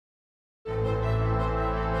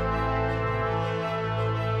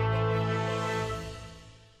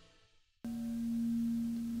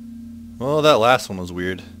Well, that last one was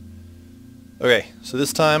weird. Okay, so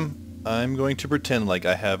this time I'm going to pretend like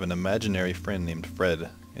I have an imaginary friend named Fred,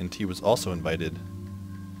 and he was also invited.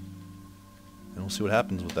 And we'll see what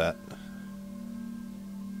happens with that.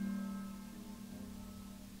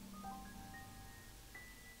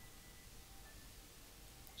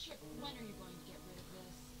 Chip, when are you going to get rid of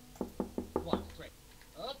this? What? Great.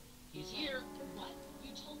 Oh, he's here. What?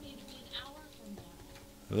 You told me it'd be an hour from now.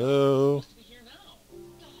 Hello? Supposed to be here now.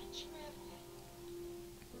 God, Trip.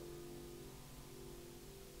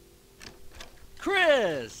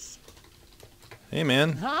 Chris! Hey,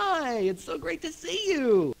 man. Hi, it's so great to see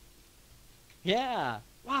you. Yeah.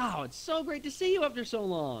 Wow, it's so great to see you after so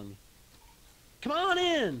long. Come on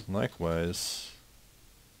in. Likewise.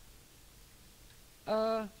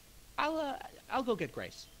 I'll go get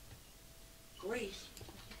Grace. Grace?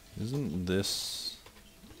 Isn't this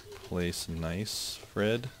place nice,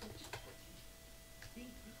 Fred?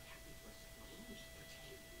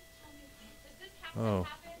 Oh.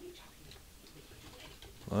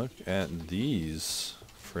 Look at these,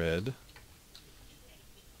 Fred.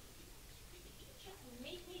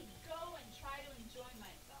 Make me go and try to enjoy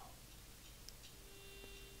myself.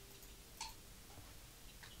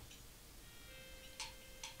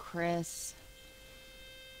 Chris.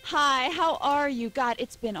 Hi, how are you? God,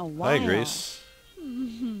 it's been a while. Hi, Grace.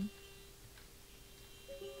 And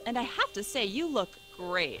I have to say, you look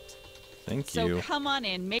great. Thank So you. come on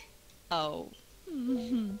in.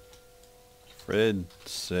 Fred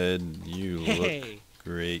said you Hey, look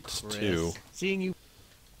great, Chris. too. Seeing you.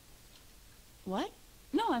 What?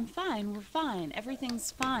 No, I'm fine. We're fine.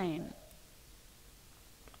 Everything's fine.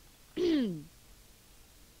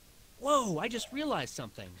 Whoa, I just realized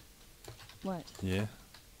something. What? Yeah?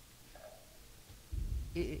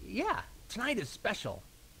 Yeah, tonight is special.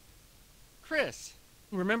 Chris,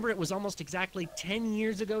 remember it was almost exactly 10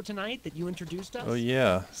 years ago tonight that you introduced us? Oh,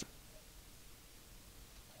 yeah.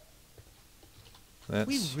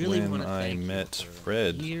 That's We really when want to I thank you met for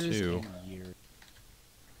Fred, years too. and years.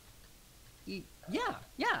 Yeah.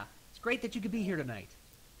 It's great that you could be here tonight.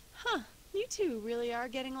 Huh. You two really are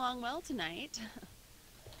getting along well tonight.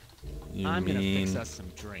 You I'm gonna mean fix us some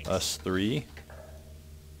drinks. us three?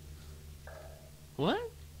 What?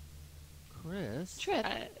 Chris? Trip,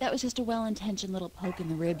 that was just a well-intentioned little poke in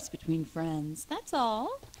the ribs between friends. That's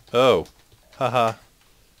all. Oh. Haha.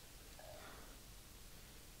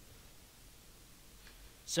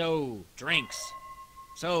 So, drinks.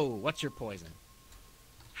 So, what's your poison?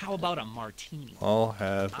 How about a martini? I'll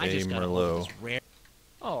have I a just got Merlot. this rare.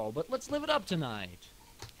 Oh, but let's live it up tonight.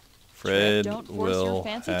 Fred don't force your will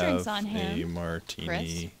fancy have drinks on a him,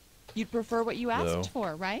 martini. You'd prefer what you asked Though.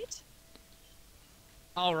 for, right?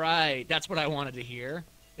 All right, that's what I wanted to hear.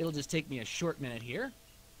 It'll just take me a short minute here.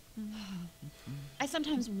 I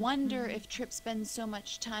sometimes wonder if Trip spends so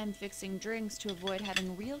much time fixing drinks to avoid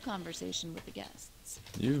having real conversation with the guests.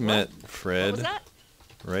 You've met What Fred, was that?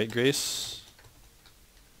 right, Grace?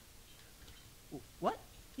 What?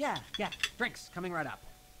 Yeah, drinks coming right up.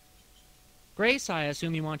 Grace, I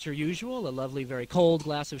assume you want your usual, a lovely, very cold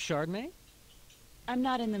glass of Chardonnay? I'm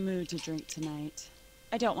not in the mood to drink tonight.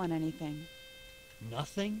 I don't want anything.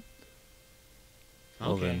 Nothing?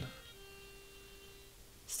 Well Okay. then.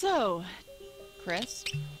 So, Chris,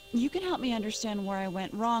 you can help me understand where I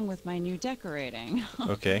went wrong with my new decorating.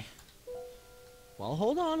 Okay. Well,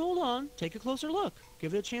 hold on. Take a closer look.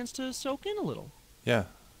 Give it a chance to soak in a little. Yeah.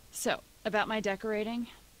 So, about my decorating.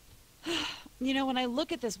 You know, when I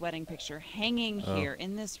look at this wedding picture hanging here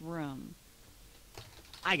in this room,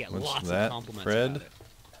 I get What's lots that, of compliments Fred? about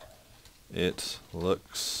it. It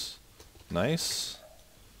looks nice.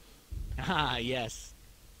 Ah, yes.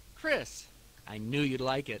 Chris, I knew you'd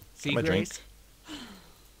like it. See, my drink. Grace?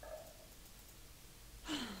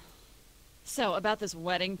 So, about this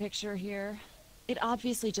wedding picture here, it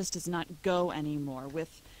obviously just does not go anymore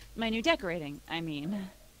with my new decorating, I mean.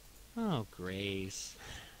 Oh, Grace.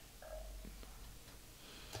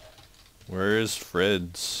 Where is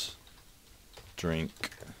Fred's drink?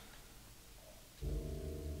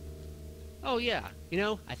 Oh, yeah. You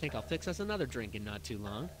know, I think I'll fix us another drink in not too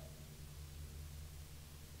long.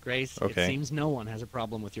 Grace, Okay. it seems no one has a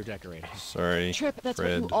problem with your decorating. Sorry, Trip, that's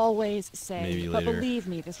Fred. what you always say. Maybe but later. believe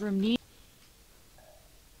me, this room needs...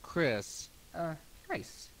 Chris.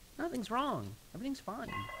 Grace, nothing's wrong. Everything's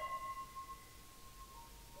fine.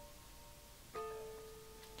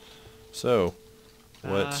 So,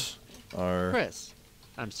 what are Chris,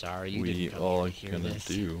 I'm sorry you we didn't come all here to hear gonna this.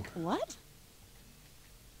 do? What?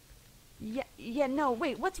 Yeah, no,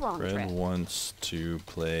 wait, what's wrong, Fred Trip? wants to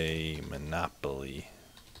play Monopoly.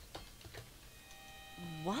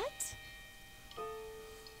 What?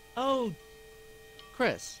 Oh,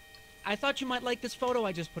 Chris, I thought you might like this photo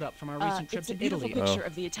I just put up from our recent trip It's a to beautiful Italy. picture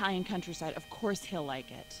of the Italian countryside. Of course he'll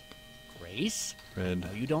like it. Grace? Fred,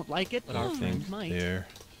 No, you don't like it, but our I friend think might. they're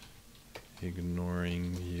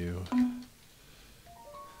ignoring you.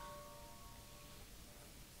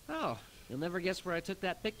 Oh, you'll never guess where I took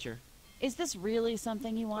that picture. Is this really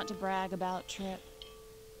something you want to brag about, Trip?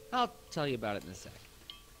 I'll tell you about it in a sec.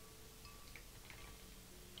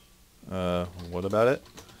 What about it?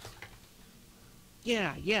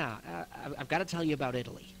 Yeah, I've got to tell you about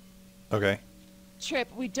Italy. Okay. Trip,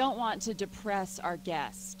 we don't want to depress our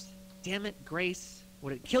guest. Damn it, Grace.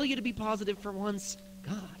 Would it kill you to be positive for once?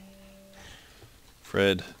 God.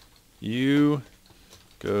 Fred, you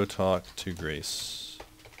go talk to Grace.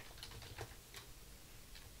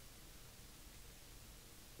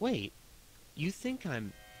 Wait, you think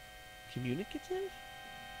I'm communicative?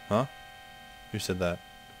 Huh? Who said that?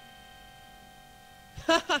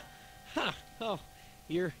 Ha! Oh,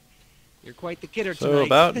 you're quite the kidder So tonight.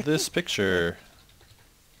 about this picture.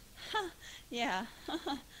 Yeah.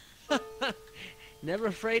 Never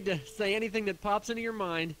afraid to say anything that pops into your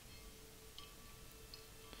mind.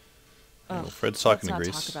 Well, Fred's talking to Let's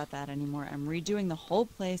Grace. not talk about that anymore. I'm redoing the whole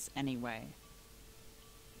place anyway.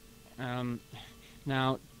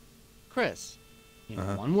 Now, Chris, in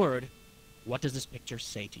one word, what does this picture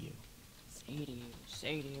say to you?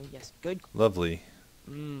 Say to you, yes, good. Lovely.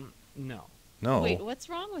 No. No. Wait, what's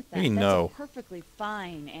wrong with that? What do you That's know? a perfectly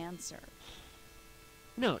fine answer.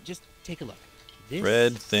 No, just take a look. This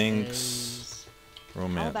Fred thinks says-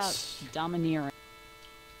 romance. How about domineering?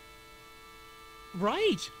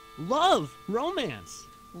 Right! Love! Romance!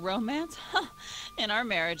 Romance? In our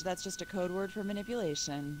marriage, that's just a code word for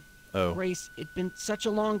manipulation. Oh. Grace, it's been such a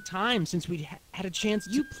long time since we'd had a chance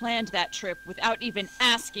to... You planned that trip without even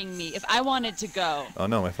asking me if I wanted to go. Oh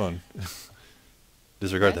no, my phone.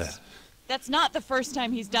 Disregard What? that. That's not the first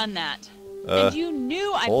time he's done that. Uh, And you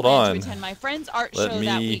knew I hold planned on. to attend my friend's art Let show me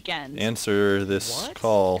that weekend. answer this What?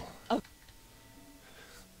 call.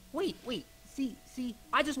 Wait. See,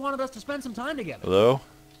 I just wanted us to spend some time together. Hello?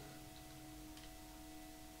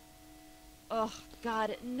 Oh,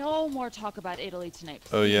 God, no more talk about Italy tonight,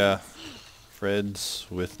 Oh yeah. please. Fred's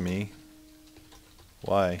with me.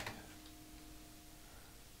 Why?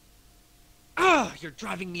 Ah, you're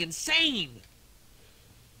driving me insane!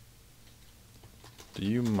 Do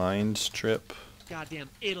you mind, Trip? Goddamn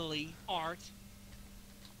Italy, art.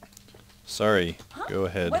 Sorry. Go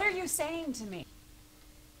ahead. What are you saying to me?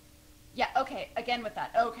 Yeah, okay, again with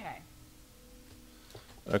that, okay.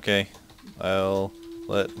 Okay. I'll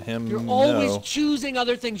let him You're know. always choosing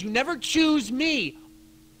other things. You never choose me.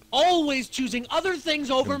 Always choosing other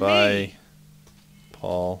things over Goodbye, me.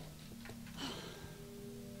 Paul.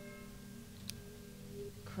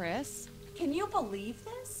 Chris, can you believe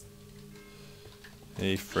this?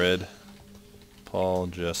 Hey, Fred. Paul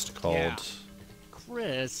just called. Yeah.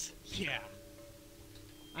 Chris. Yeah.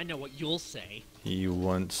 I know what you'll say. He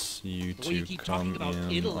wants you The way you to keep come talking about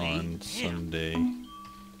in Italy. on Damn. Sunday.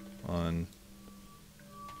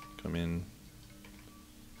 Come in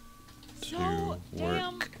So to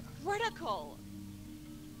damn work. critical.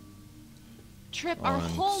 Trip, our on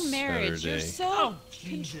whole marriage, you're Saturday. so Oh,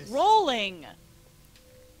 Jesus. controlling.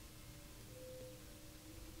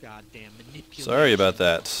 Goddamn manipulation. Sorry about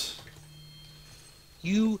that.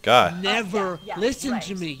 You God. never yeah, listen right.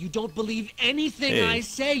 to me. You don't believe anything Hey, I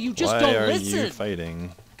say. You just Why don't are listen. you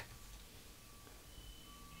fighting?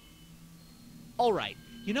 All right.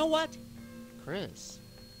 You know what? Chris,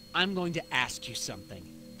 I'm going to ask you something.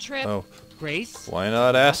 Trip, Oh, Grace, why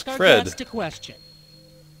not ask our Fred? guest a question.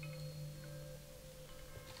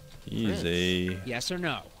 He's Chris, a yes or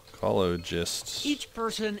no? cologist. Each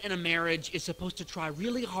person in a marriage is supposed to try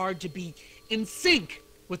really hard to be in sync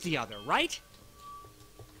with the other, right?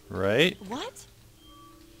 Right? what?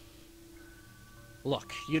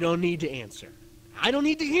 Look, you don't need to answer. I don't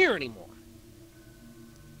need to hear anymore.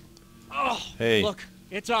 Oh, Hey. look,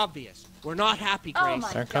 it's obvious. We're not happy, Oh Grace.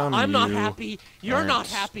 my How come I'm not you happy. You're not aren't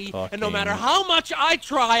happy. And no talking matter how much I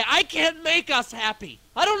try, I can't make us happy.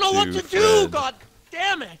 I don't know what to to do. Fred? God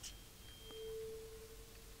damn it.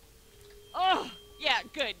 Oh, yeah,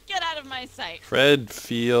 good. Get out of my sight. Fred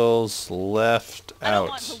feels left I don't out.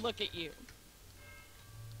 want to look at you.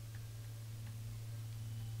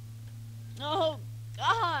 Oh,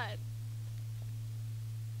 God.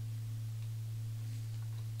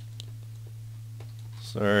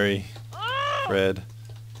 Sorry, Oh! Fred.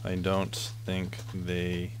 I don't think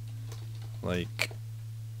they like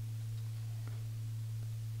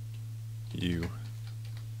you.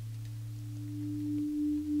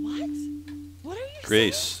 What? What are you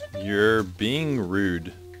Grace, saying to me? you're being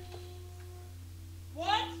rude.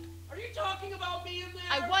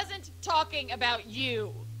 talking about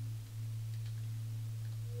you.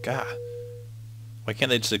 God. Why can't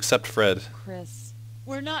they just accept Fred? Chris,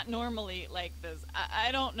 We're not normally like this.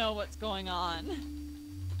 I don't know what's going on.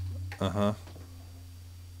 Uh-huh.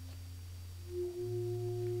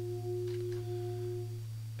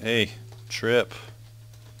 Hey, Trip.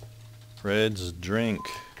 Fred's drink.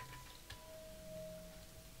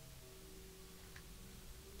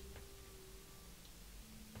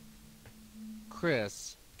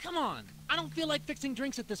 Chris, come on. I don't feel like fixing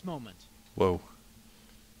drinks at this moment. Whoa.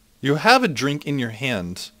 You have a drink in your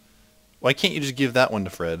hand. Why can't you just give that one to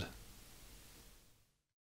Fred?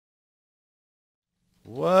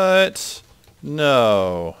 What?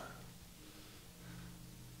 No.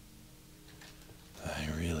 I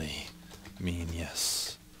really mean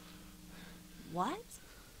yes. what?